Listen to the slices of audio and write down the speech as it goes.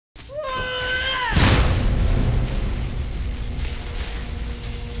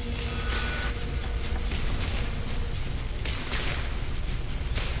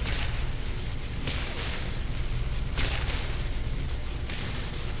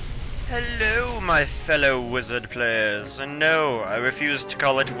Hello, my fellow wizard players, and no, I refuse to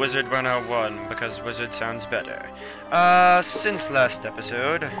call it Wizard 101 because wizard sounds better. Since last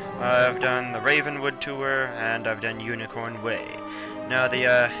episode, I've done the Ravenwood tour, and I've done Unicorn Way. Now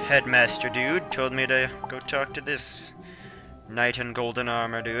the, headmaster dude told me to go talk to this knight in golden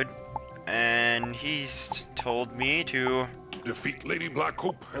armor dude, and he's told me to defeat Lady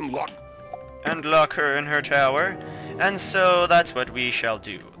Blackhope and lock her in her tower, and so that's what we shall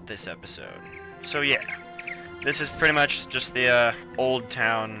do this episode. So yeah, this is pretty much just the Old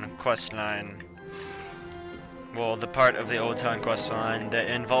Town questline. Well, the part of the Old Town questline that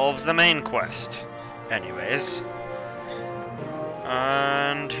involves the main quest. Anyways,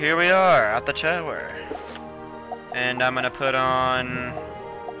 and here we are at the tower, and I'm gonna put on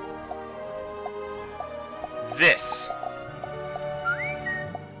this.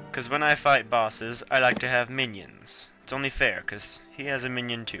 Because when I fight bosses, I like to have minions. It's only fair, because he has a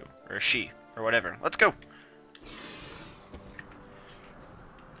minion too. Or she. Or whatever. Let's go!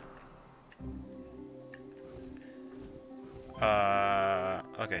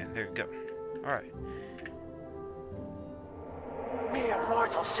 Okay, there we go. Alright. Mere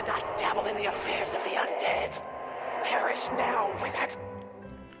mortals should not dabble in the affairs of the undead. Perish now, wizard!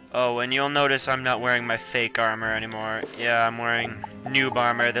 Oh, and you'll notice I'm not wearing my fake armor anymore. Yeah, I'm wearing noob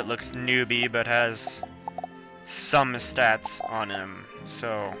armor that looks newbie but has some stats on him.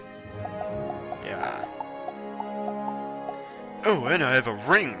 So, yeah. Oh, and I have a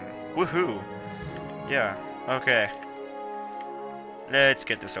ring! Woohoo! Yeah, okay. Let's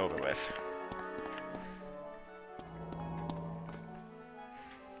get this over with.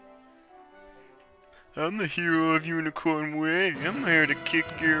 I'm the hero of Unicorn Way. I'm here to kick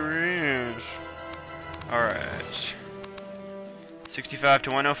your ass. Alright. 65 to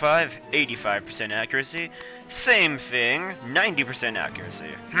 105, 85% accuracy. Same thing, 90% accuracy.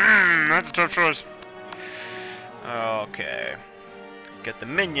 That's a tough choice. Okay. Get the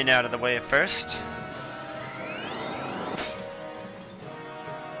minion out of the way first.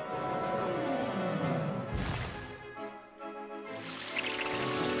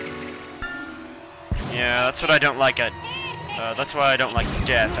 Yeah, that's what I don't like that's why I don't like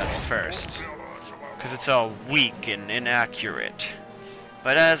death at first. Because it's all weak and inaccurate.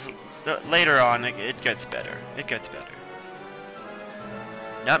 But as later on, it gets better. It gets better.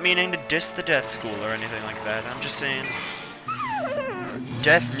 Not meaning to diss the death school or anything like that. I'm just saying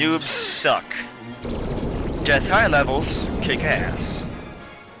death noobs suck. Death high levels kick ass.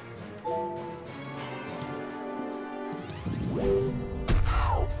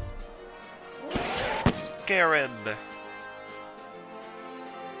 Scarab.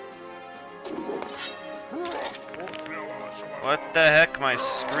 What the heck? My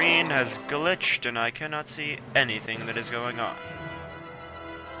screen has glitched and I cannot see anything that is going on.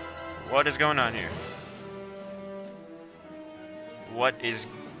 What is going on here? What is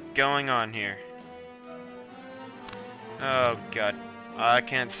going on here? Oh god. I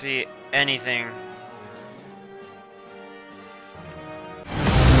can't see anything.